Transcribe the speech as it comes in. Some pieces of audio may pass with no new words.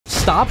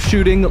stop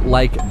shooting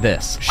like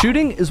this.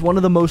 Shooting is one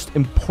of the most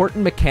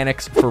important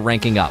mechanics for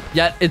ranking up,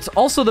 yet it's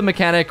also the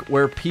mechanic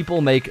where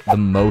people make the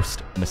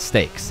most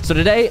mistakes. So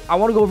today, I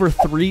want to go over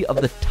 3 of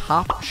the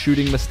top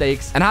shooting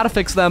mistakes and how to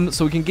fix them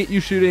so we can get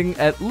you shooting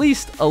at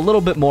least a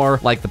little bit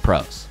more like the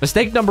pros.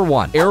 Mistake number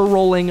 1, air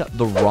rolling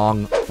the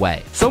wrong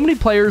way. So many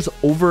players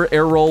over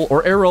air roll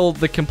or air roll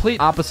the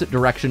complete opposite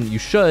direction you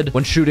should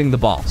when shooting the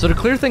ball. So to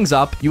clear things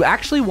up, you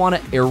actually want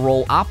to air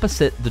roll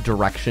opposite the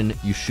direction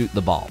you shoot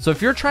the ball. So if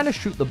you're trying to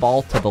shoot the ball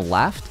to the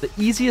left, the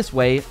easiest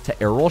way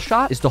to air roll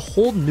shot is to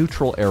hold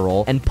neutral air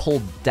roll and pull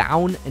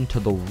down and to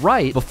the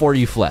right before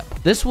you flip.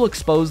 This will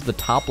expose the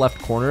top left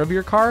corner of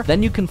your car.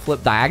 Then you can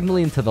flip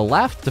diagonally into the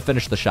left to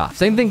finish the shot.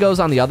 Same thing goes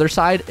on the other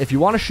side. If you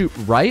want to shoot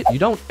right, you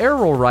don't air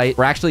roll right.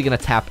 We're actually going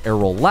to tap air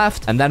roll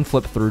left and then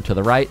flip through to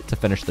the right to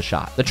finish the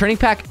shot. The training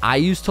pack I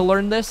use to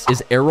learn this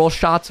is Air Roll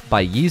Shots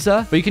by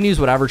Yiza, but you can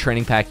use whatever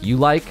training pack you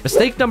like.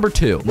 Mistake number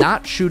 2,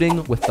 not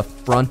shooting with the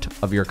front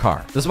of your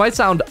car. This might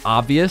sound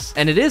obvious,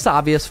 and it is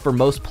obvious for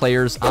most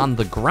players on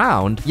the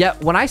ground, yet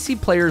when I see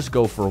players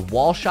go for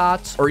wall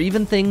shots or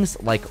even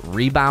things like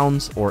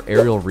rebounds or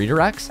aerial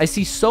redirects, I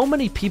see so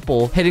many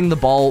people hitting the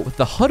ball with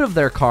the hood of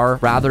their car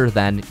rather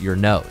than your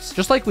nose.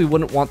 Just like we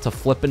wouldn't want to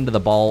flip into the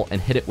ball and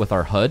hit it with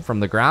our hood from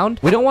the ground,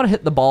 we don't want to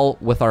hit the ball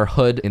with our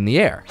hood in the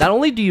air. Not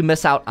only do you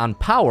miss out on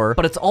power,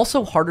 but it's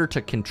also harder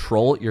to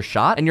control your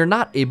shot and you're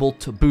not able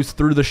to boost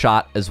through the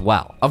shot as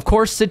well. Of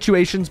course,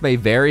 situations may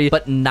vary,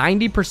 but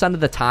 90% of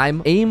the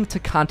time, aim to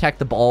contact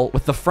the ball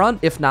with the front,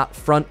 if not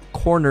front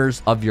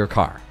corners of your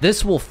car.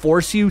 This will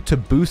force you to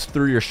boost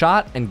through your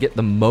shot and get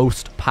the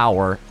most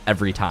power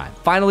every time.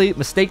 Finally,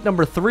 mistake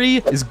number 3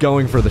 is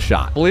going for the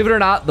shot. Believe it or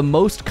not, the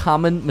most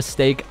common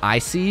mistake I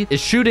see is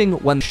shooting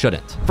when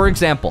shouldn't. For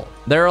example,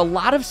 there are a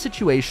lot of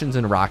situations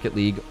in Rocket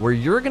League where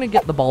you're going to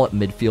get the ball at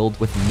midfield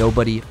with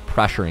nobody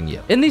pressuring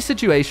you. In these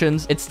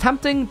situations, it's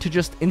tempting to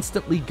just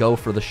instantly go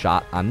for the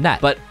shot on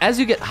net. But as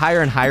you get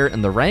higher and higher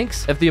in the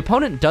ranks, if the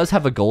opponent does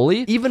have a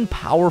goalie, even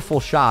powerful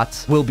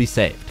shots will be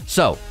saved.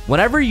 So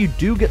whenever you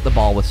do get the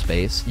ball with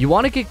space, you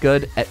want to get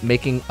good at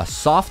making a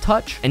soft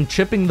touch and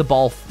chipping the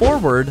ball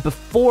forward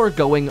before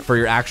going for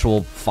your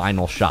actual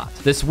final shot.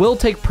 This will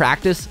take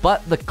practice,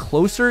 but the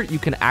closer you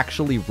can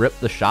actually rip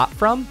the shot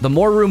from, the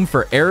more room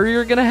for error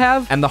you're going to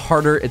have and the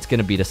harder it's going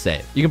to be to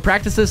save. You can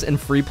practice this in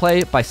free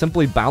play by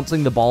simply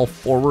bouncing the ball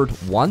forward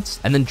once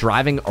and then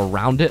driving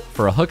around it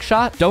for a hook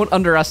shot. Don't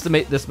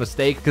underestimate this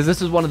mistake because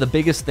this is one of the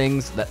biggest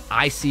things that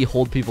I see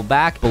hold people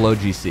back below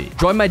GC.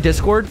 Join my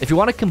Discord if you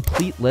want a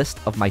complete list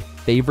of my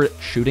favorite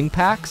shooting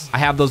packs. I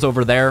have those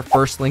over there,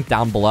 first link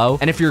down below.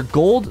 And if you're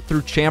gold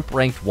through champ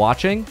ranked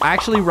watching, I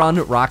actually run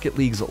Rocket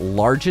League's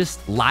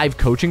largest live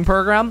coaching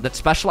program that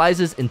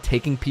specializes in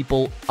taking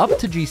people up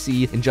to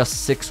GC in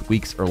just 6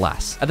 weeks or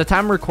less. At the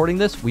time of recording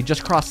this, we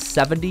just crossed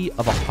 70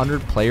 of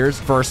 100 players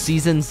for our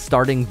season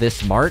starting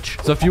this March.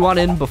 So if you want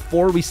in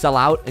before we sell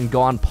out and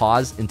go on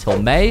pause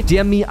until May,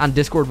 DM me on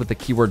Discord with the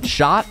keyword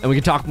shot and we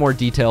can talk more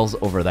details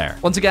over there.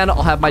 Once again,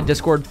 I'll have my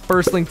Discord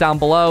first link down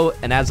below.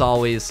 And as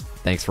always,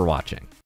 thanks for watching.